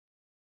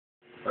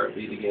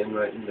Heartbeat again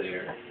right in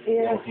there.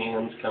 Yeah. Little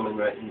hands coming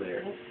right in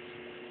there.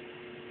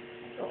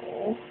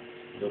 Oh.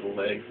 Little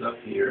legs up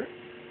here.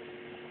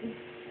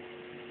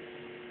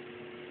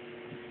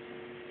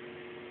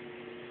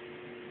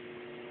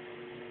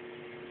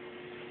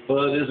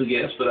 Well, it is a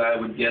guess, but I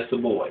would guess a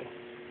boy.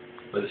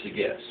 But it's a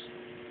guess.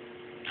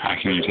 How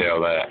can you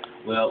tell that?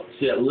 Well,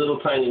 see that little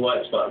tiny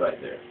white spot right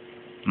there?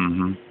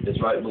 Mm-hmm.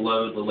 It's right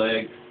below the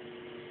leg.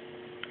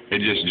 It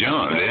just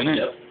jumped, didn't it?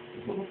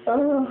 Yep.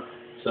 Oh.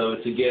 So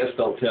it's a guess,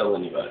 don't tell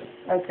anybody.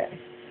 Okay.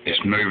 It's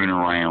moving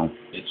around.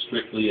 It's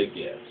strictly a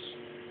guess.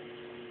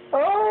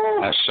 Oh.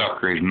 That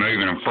sucker is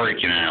moving and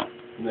freaking out.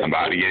 I'm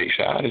about to get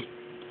excited.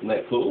 Isn't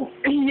that cool?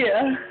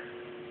 Yeah.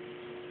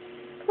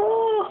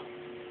 Oh.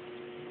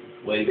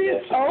 Waving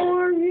at Big you.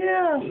 arm,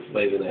 yeah. Just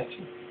waving at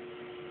you.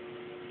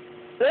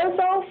 That's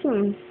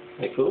awesome. Isn't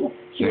that cool?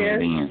 Zoom Yes.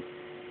 it in.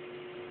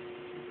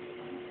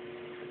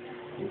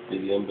 You can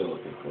see the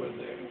umbilical cord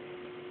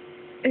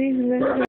there. Even